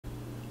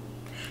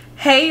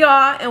Hey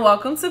y'all, and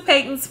welcome to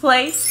Peyton's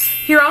Place.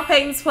 Here on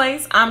Peyton's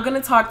Place, I'm going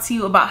to talk to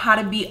you about how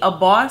to be a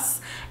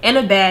boss and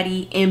a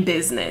baddie in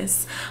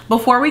business.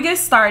 Before we get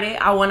started,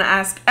 I want to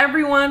ask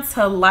everyone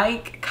to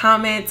like,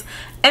 comment,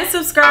 and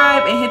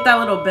subscribe, and hit that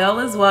little bell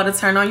as well to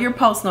turn on your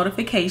post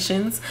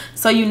notifications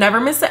so you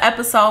never miss an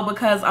episode,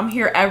 because I'm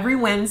here every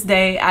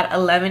Wednesday at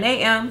 11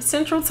 a.m.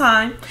 Central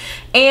Time,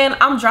 and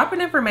I'm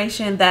dropping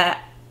information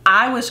that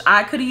I wish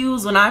I could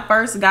use when I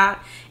first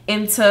got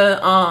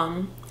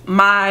into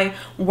my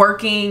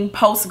working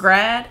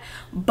post-grad,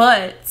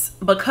 but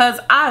because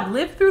I've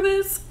lived through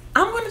this,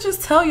 I'm going to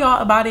just tell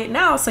y'all about it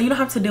now so you don't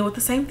have to deal with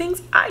the same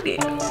things I did.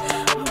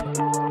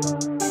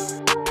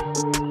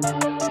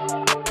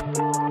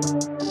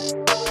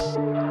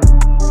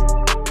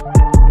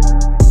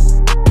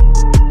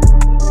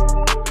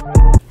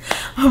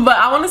 But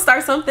I want to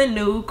start something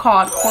new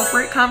called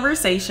Corporate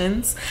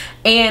Conversations,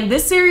 and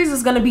this series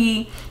is going to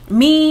be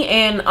me,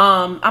 and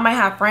I might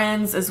have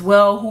friends as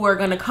well who are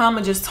going to come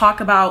and just talk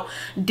about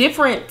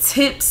different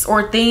tips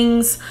or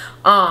things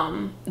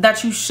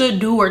that you should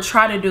do or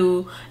try to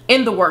do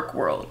in the work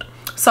world.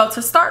 So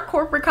to start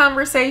Corporate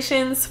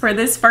Conversations for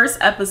this first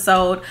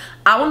episode,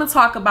 I want to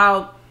talk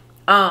about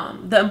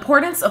the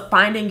importance of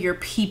finding your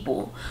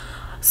people.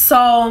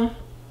 So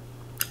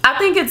I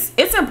think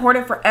it's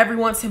important for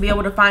everyone to be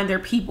able to find their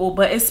people,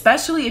 but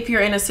especially if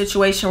you're in a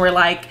situation where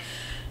like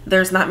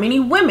there's not many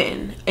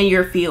women in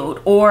your field,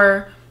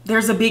 or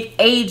there's a big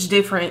age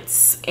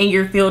difference in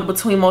your field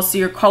between most of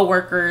your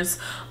coworkers.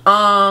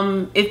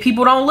 If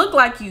people don't look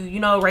like you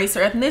know, race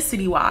or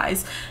ethnicity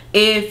wise,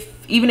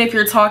 even if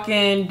you're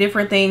talking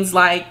different things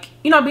like,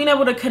 you know, being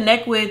able to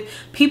connect with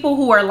people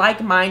who are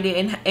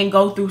like-minded and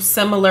go through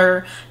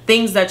similar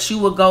things that you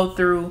would go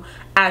through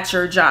at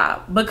your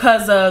job,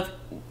 because of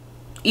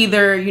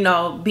either, you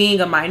know, being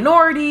a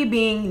minority,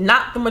 being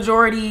not the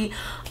majority,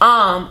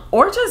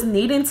 or just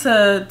needing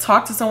to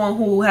talk to someone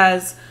who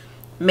has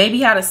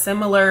maybe had a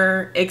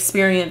similar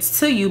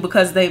experience to you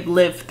because they've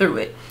lived through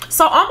it.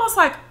 So almost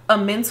like a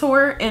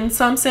mentor in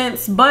some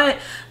sense, but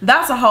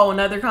that's a whole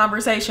nother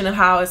conversation of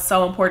how it's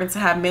so important to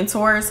have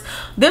mentors.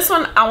 This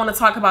one I want to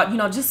talk about, you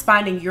know, just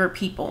finding your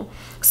people.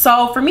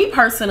 So for me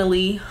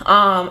personally,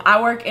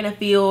 I work in a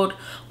field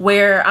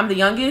where I'm the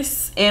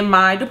youngest in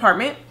my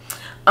department.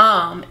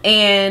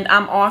 And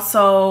I'm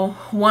also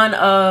one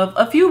of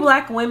a few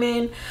black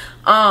women.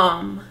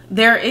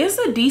 There is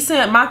a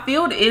decent, my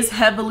field is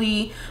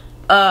heavily,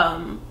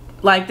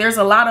 like there's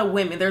a lot of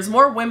women. There's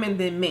more women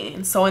than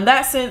men. So in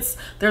that sense,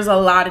 there's a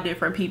lot of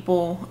different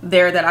people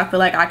there that I feel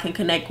like I can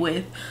connect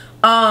with.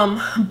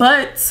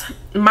 But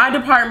my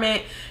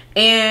department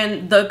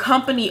and the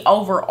company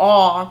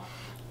overall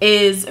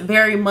is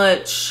very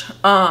much,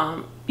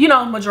 you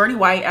know, majority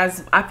white,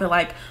 as I feel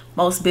like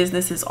most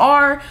businesses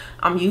are.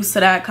 I'm used to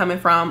that, coming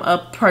from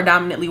a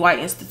predominantly white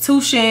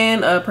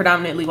institution, a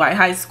predominantly white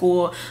high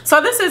school.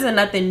 So this isn't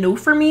nothing new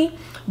for me,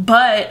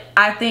 but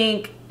I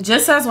think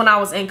just as when I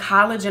was in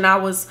college and I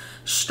was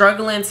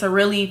struggling to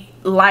really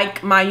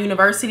like my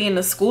university and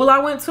the school I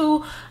went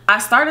to, I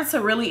started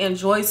to really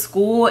enjoy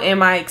school and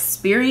my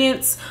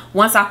experience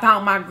once I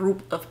found my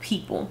group of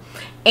people.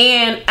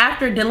 And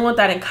after dealing with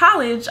that in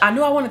college, I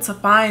knew I wanted to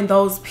find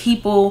those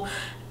people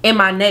in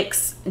my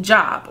next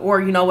job, or,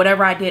 you know,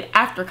 whatever I did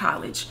after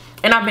college.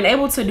 And I've been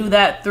able to do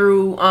that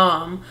through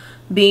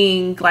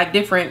being like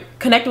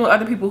connecting with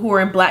other people who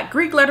are in Black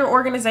Greek letter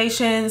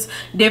organizations,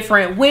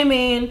 different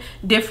women,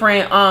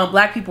 different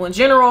black people in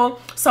general.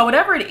 So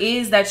whatever it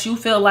is that you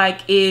feel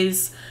like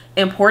is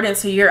important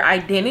to your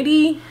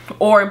identity,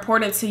 or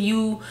important to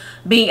you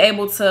being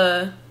able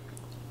to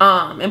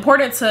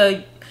important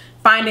to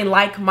finding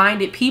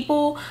like-minded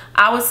people,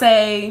 I would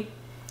say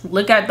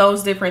look at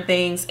those different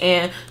things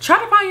and try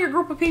to find your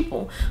group of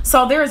people.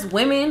 So there's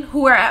women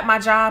who are at my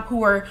job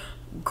who are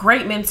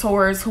great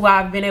mentors, who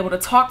I've been able to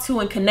talk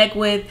to and connect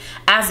with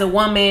as a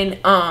woman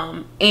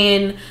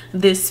in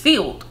this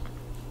field.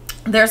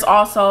 There's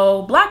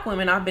also black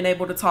women I've been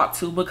able to talk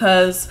to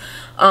because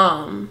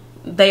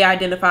they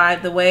identify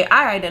the way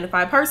I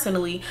identify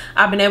personally.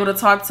 I've been able to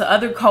talk to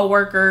other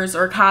coworkers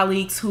or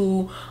colleagues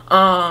who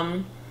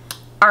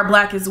are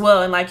black as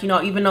well, and like, you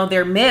know, even though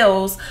they're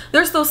males,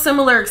 there's still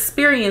similar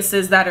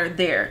experiences that are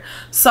there.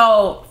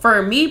 So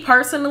for me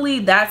personally,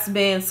 that's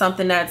been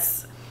something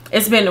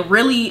it's been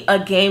really a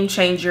game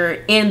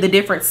changer in the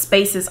different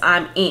spaces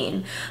I'm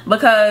in,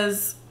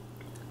 because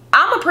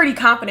I'm a pretty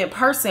confident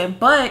person,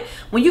 but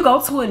when you go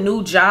to a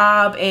new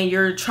job and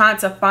you're trying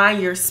to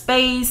find your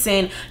space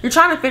and you're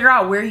trying to figure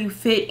out where you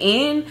fit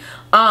in,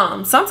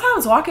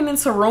 sometimes walking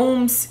into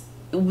rooms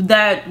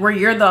where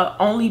you're the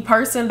only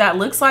person that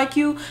looks like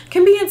you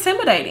can be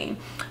intimidating,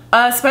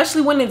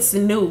 especially when it's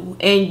new.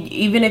 And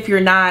even if you're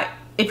not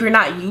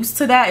used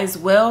to that as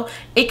well,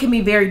 it can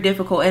be very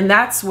difficult. And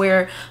that's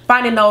where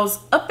finding those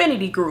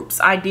affinity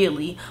groups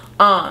ideally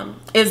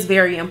is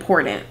very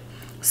important.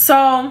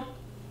 So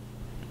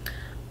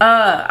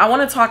I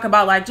want to talk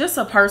about like just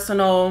a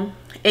personal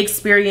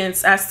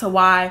experience as to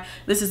why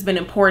this has been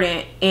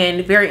important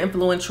and very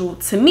influential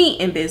to me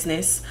in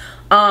business.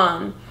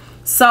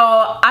 So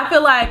I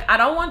feel like I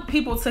don't want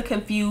people to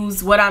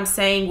confuse what I'm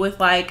saying with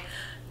like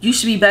you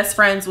should be best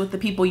friends with the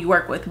people you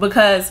work with,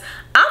 because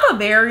I'm a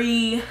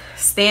very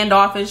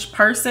standoffish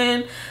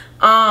person.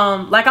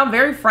 Like I'm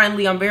very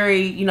friendly, I'm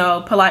very, you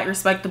know, polite,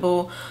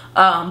 respectable,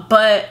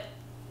 but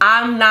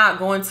I'm not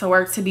going to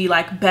work to be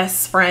like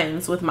best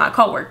friends with my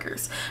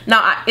coworkers.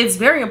 Now, it's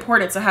very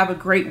important to have a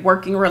great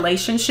working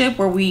relationship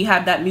where we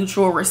have that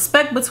mutual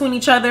respect between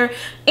each other, and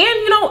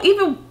you know,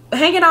 even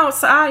hanging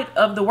outside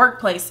of the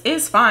workplace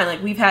is fine.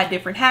 Like we've had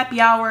different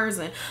happy hours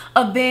and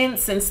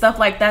events and stuff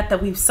like that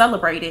that we've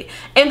celebrated,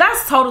 and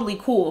that's totally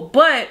cool.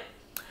 But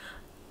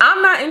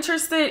I'm not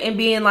interested in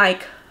being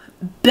like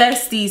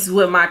besties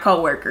with my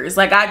coworkers.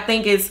 Like I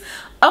think it's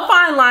a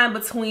fine line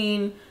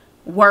between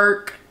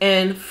work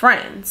and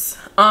friends.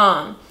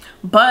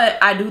 But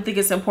I do think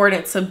it's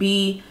important to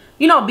be,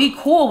 you know, be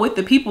cool with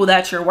the people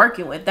that you're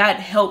working with. That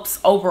helps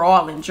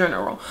overall in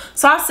general.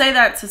 So I say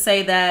that to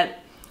say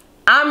that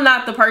I'm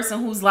not the person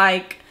who's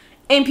like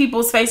in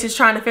people's faces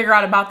trying to figure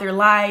out about their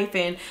life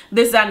and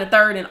this, that, and the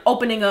third, and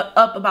opening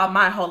up about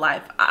my whole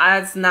life.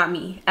 That's not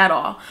me at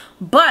all.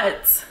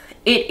 But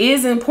it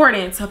is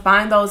important to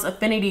find those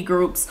affinity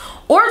groups,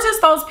 or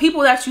just those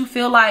people that you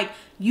feel like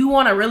you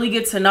want to really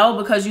get to know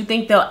because you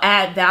think they'll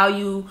add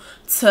value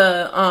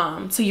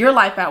to your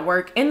life at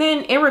work, and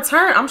then in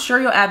return I'm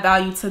sure you'll add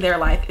value to their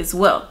life as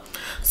well.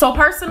 So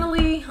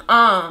personally,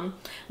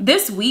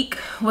 this week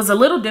was a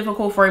little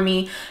difficult for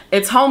me.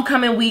 It's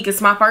homecoming week. It's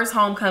my first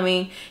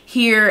homecoming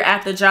here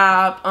at the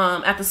job,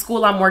 at the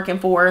school I'm working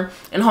for.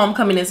 And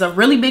homecoming is a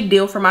really big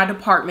deal for my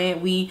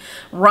department. We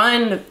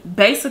run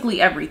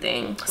basically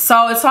everything.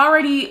 So it's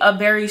already a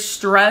very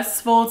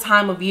stressful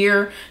time of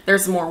year.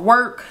 There's more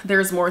work.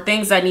 There's more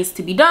things that needs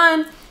to be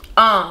done.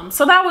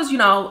 So that was, you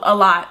know, a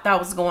lot that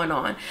was going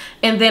on.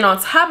 And then on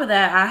top of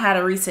that, I had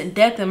a recent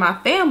death in my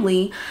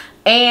family,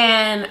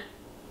 and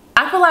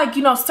I feel like,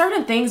 you know,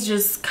 certain things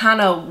just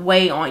kind of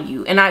weigh on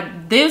you,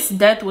 and this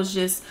death was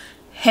just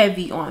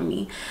heavy on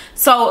me.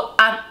 So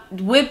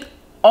with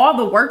all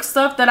the work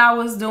stuff that I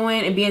was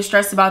doing and being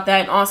stressed about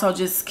that, and also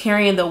just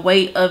carrying the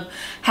weight of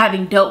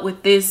having dealt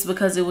with this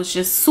because it was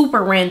just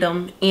super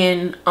random,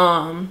 and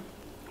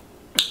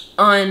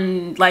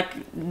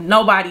like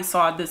nobody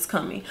saw this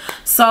coming.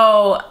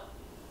 So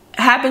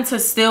happened to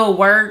still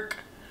work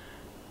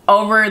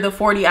over the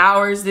 40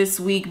 hours this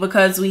week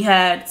because we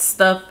had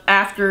stuff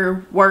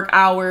after work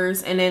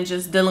hours, and then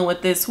just dealing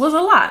with this was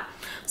a lot.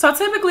 So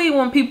typically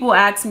when people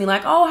ask me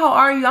like, oh, how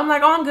are you? I'm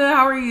like, oh, I'm good.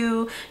 How are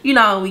you? You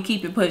know, we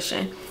keep it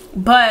pushing.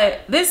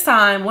 But this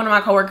time, one of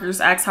my coworkers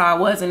asked how I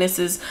was, and this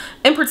is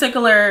in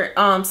particular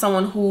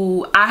someone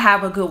who I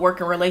have a good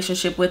working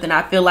relationship with, and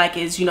I feel like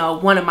is, you know,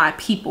 one of my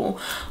people.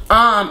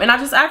 And I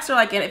just asked her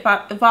like if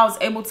I was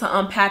able to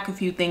unpack a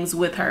few things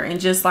with her and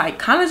just like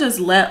kind of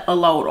just let a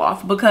load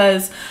off,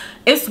 because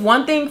it's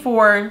one thing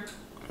for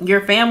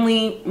your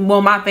family,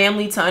 well, my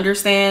family, to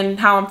understand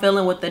how I'm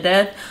feeling with the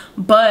death,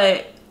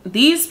 but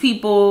these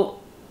people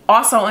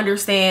also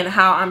understand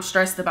how I'm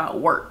stressed about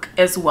work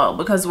as well,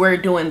 because we're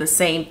doing the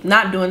same,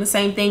 not doing the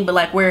same thing, but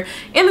like we're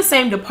in the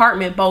same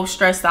department, both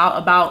stressed out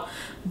about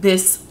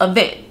this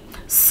event.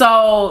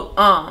 So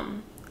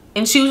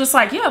and she was just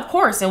like, yeah, of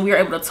course. And we were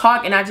able to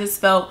talk, and I just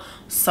felt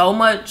so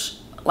much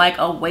like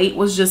a weight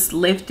was just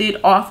lifted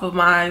off of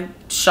my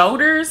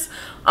shoulders.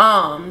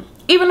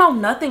 Even though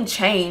nothing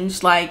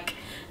changed, like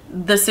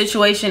the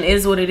situation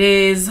is what it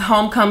is,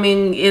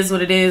 homecoming is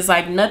what it is,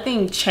 like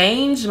nothing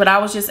changed, but I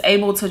was just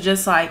able to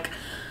just like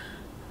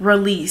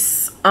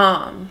release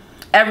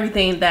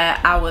everything that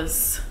I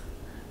was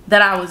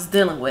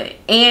dealing with.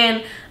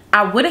 And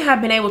I wouldn't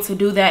have been able to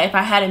do that if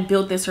I hadn't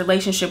built this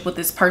relationship with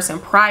this person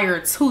prior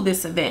to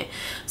this event.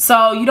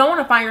 So you don't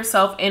want to find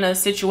yourself in a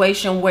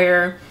situation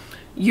where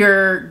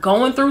you're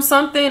going through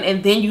something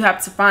and then you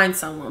have to find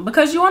someone,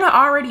 because you want to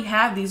already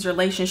have these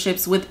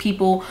relationships with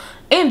people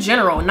in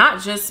general, not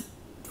just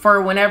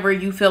for whenever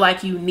you feel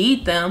like you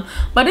need them,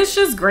 but it's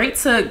just great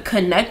to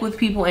connect with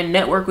people and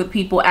network with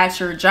people at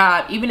your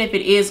job, even if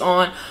it is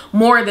on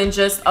more than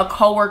just a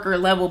coworker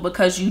level,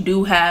 because you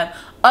do have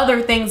other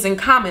things in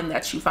common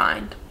that you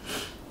find.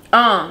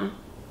 And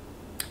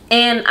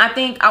I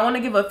think I want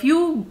to give a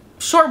few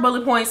short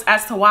bullet points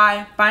as to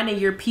why finding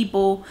your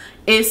people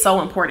is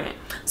so important.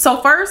 So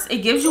first, it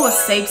gives you a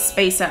safe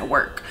space at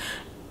work.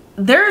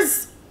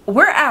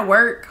 We're at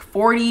work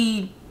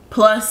 40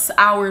 plus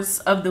hours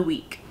of the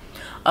week.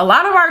 A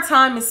lot of our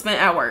time is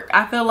spent at work.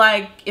 I feel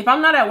like if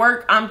I'm not at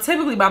work, I'm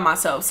typically by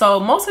myself. So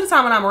most of the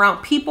time when I'm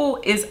around people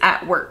is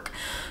at work.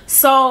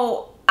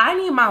 So I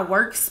need my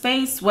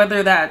workspace,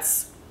 whether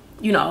that's,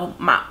 you know,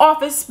 my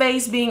office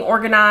space being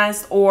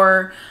organized,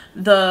 or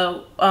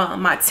the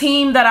my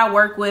team that I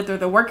work with, or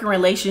the working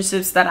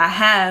relationships that I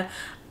have.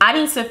 I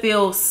need to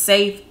feel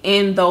safe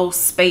in those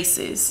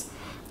spaces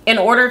in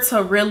order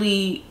to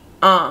really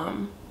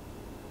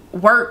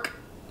work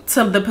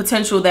to the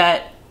potential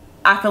that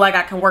I feel like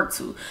I can work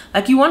to.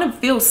 Like, you want to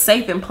feel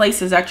safe in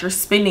places that you're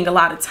spending a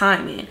lot of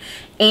time in.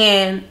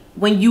 And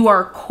when you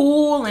are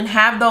cool and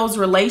have those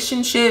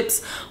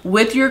relationships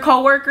with your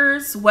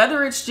coworkers,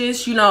 whether it's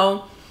just, you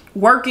know,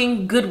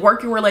 good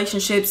working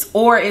relationships,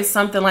 or it's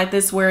something like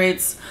this where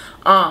it's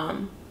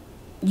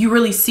you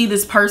really see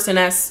this person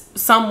as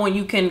someone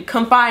you can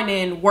confide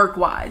in work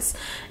wise,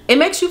 it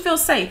makes you feel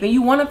safe, and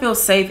you want to feel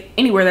safe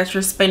anywhere that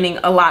you're spending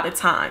a lot of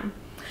time.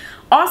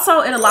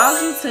 Also, it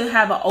allows you to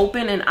have an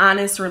open and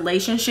honest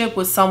relationship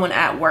with someone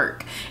at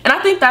work. And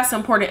I think that's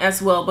important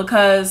as well,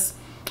 because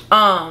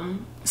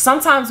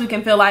sometimes we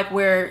can feel like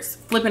we're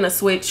flipping a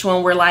switch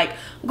when we're like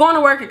going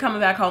to work and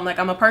coming back home. Like,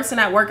 I'm a person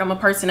at work, I'm a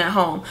person at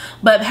home.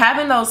 But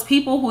having those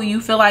people who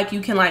you feel like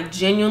you can like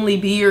genuinely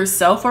be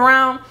yourself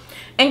around,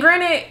 and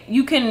granted,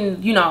 you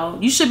can, you know,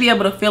 you should be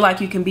able to feel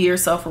like you can be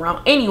yourself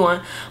around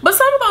anyone, but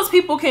some of those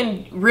people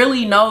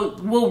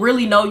will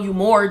really know you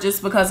more,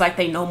 just because like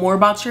they know more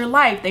about your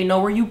life, they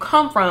know where you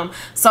come from.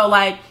 So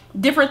like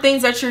different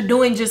things that you're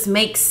doing just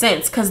make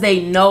sense because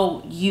they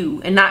know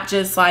you, and not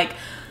just like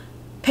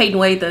Peyton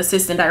Wade, the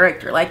assistant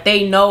director. Like,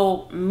 they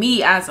know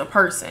me as a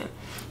person.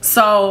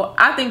 So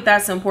I think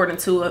that's important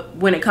too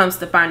when it comes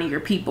to finding your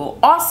people.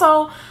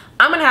 Also,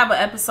 I'm gonna have an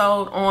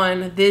episode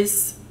on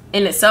this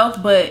in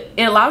itself, but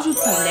it allows you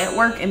to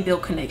network and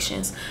build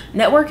connections.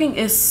 Networking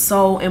is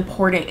so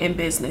important in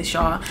business,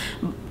 y'all.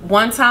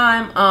 One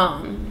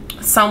time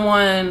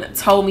someone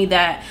told me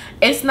that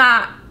it's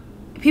not,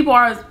 people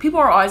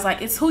are always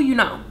like, it's who you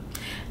know.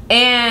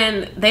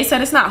 And they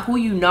said it's not who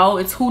you know,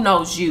 it's who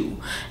knows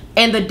you.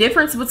 And the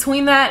difference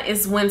between that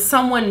is when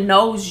someone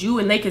knows you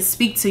and they can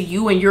speak to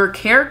you and your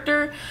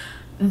character,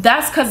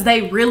 that's because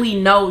they really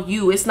know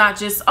you. It's not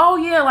just, oh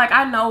yeah, like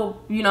I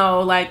know, you know,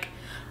 like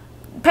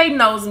Peyton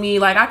knows me,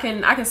 like I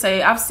can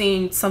say I've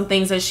seen some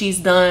things that she's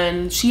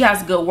done, she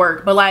has good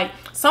work. But like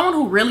someone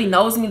who really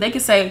knows me, they can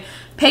say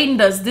Peyton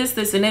does this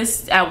and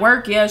this at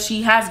work. Yeah,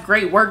 she has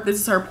great work, this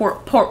is her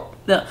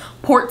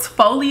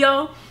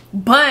portfolio.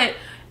 But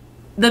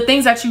the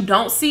things that you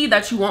don't see,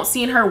 that you won't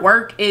see in her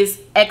work, is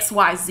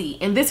XYZ,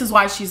 and this is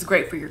why she's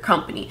great for your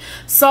company.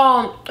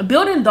 So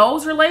building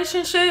those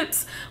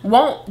relationships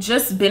won't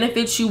just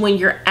benefit you when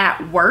you're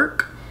at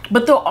work,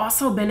 but they'll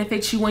also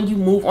benefit you when you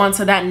move on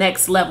to that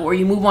next level, or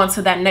you move on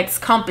to that next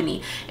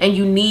company, and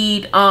you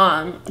need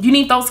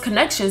those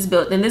connections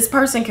built. And this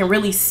person can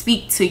really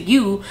speak to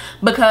you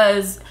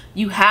because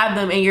you have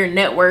them in your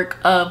network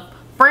of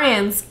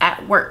friends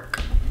at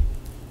work.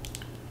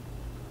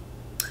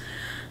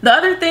 The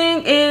other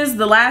thing is,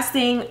 the last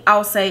thing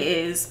I'll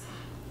say is,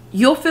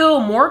 you'll feel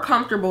more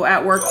comfortable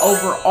at work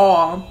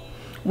overall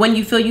when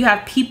you feel you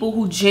have people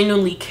who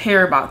genuinely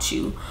care about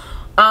you.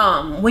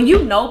 When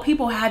you know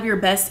people have your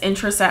best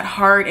interests at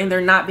heart and they're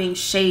not being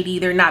shady,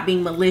 they're not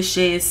being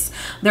malicious,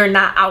 they're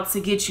not out to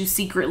get you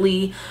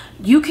secretly,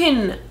 you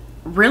can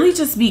really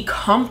just be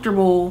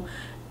comfortable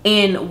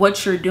in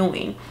what you're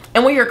doing.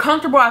 And when you're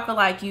comfortable, I feel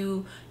like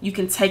you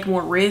can take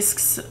more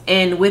risks,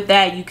 and with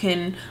that you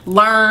can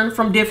learn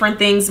from different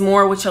things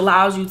more, which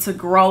allows you to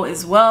grow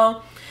as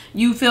well.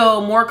 You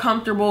feel more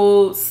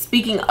comfortable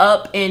speaking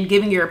up and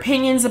giving your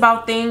opinions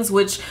about things,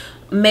 which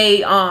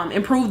may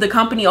improve the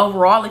company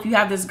overall. If you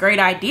have this great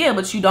idea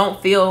but you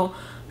don't feel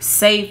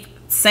safe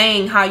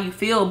saying how you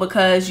feel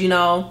because you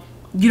know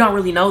you don't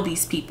really know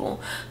these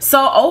people.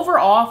 So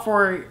overall,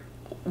 for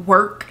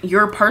work,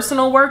 your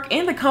personal work,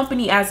 and the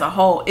company as a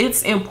whole,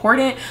 it's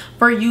important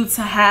for you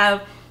to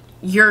have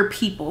your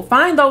people.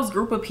 Find those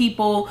group of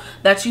people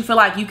that you feel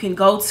like you can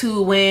go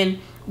to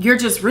when you're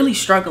just really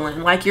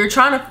struggling, like you're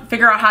trying to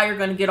figure out how you're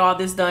going to get all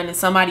this done, and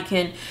somebody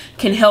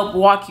can help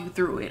walk you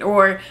through it.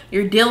 Or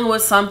you're dealing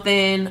with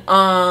something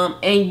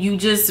and you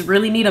just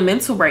really need a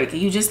mental break,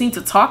 and you just need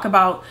to talk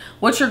about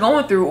what you're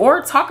going through,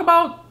 or talk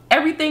about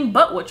everything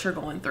but what you're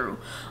going through.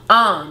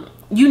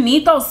 You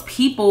need those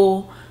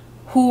people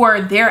who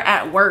are there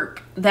at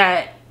work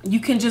that you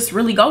can just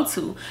really go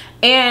to.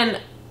 And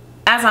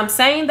as I'm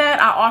saying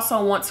that, I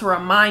also want to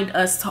remind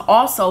us to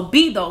also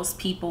be those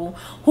people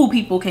who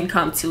people can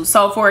come to.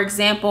 So for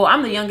example,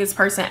 I'm the youngest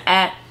person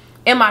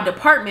in my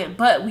department,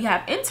 but we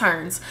have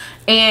interns,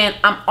 and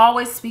I'm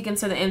always speaking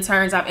to the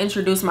interns. I've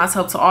introduced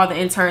myself to all the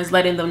interns,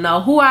 letting them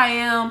know who I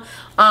am.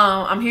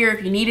 I'm here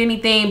if you need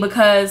anything,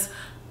 because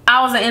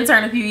I was an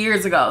intern a few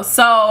years ago,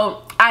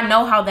 so I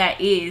know how that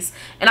is.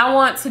 And I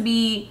want to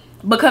be,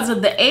 because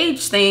of the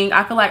age thing,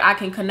 I feel like I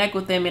can connect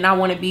with them, and I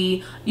want to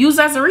be used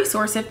as a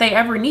resource if they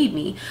ever need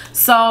me.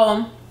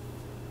 So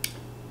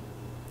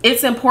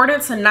it's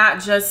important to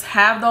not just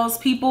have those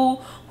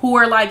people who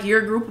are like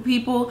your group of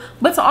people,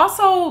 but to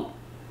also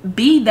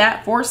be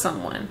that for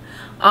someone.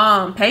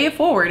 Pay it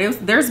forward.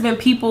 There's been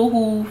people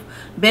who've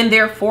been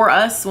there for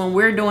us when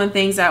we're doing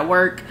things at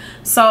work,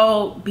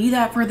 so be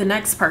that for the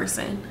next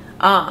person.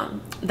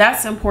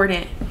 That's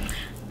important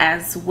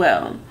as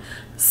well.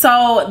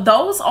 So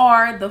those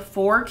are the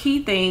 4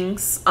 key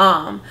things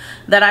that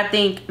I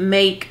think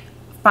make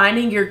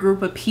finding your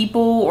group of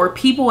people or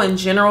people in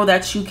general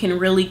that you can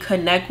really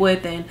connect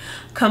with and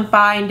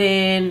confide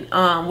in,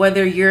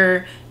 whether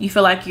you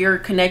feel like you're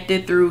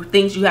connected through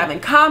things you have in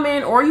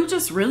common, or you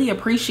just really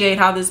appreciate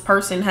how this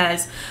person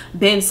has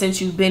been since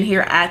you've been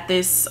here at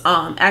this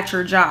at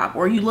your job,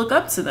 or you look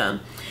up to them.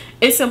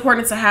 It's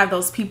important to have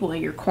those people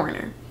in your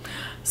corner.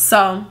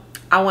 So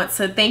I want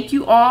to thank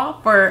you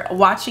all for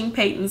watching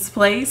Peyton's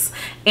Place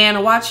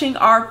and watching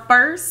our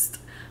first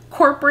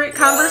corporate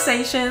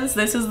conversations.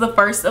 This is the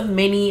first of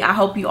many. I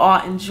hope you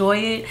all enjoy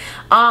it.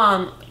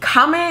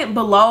 Comment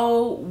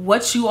below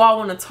what you all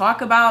want to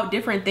talk about,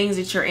 different things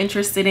that you're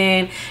interested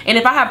in, and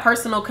if I have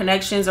personal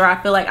connections or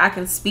I feel like I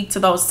can speak to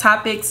those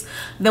topics,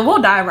 then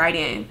we'll dive right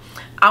in.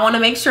 I want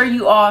to make sure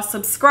you all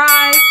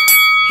subscribe,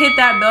 hit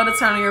that bell to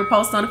turn on your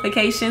post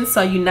notifications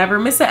so you never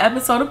miss an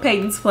episode of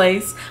Peyton's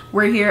Place.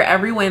 We're here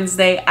every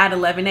Wednesday at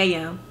 11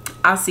 a.m.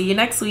 I'll see you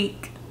next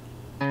week.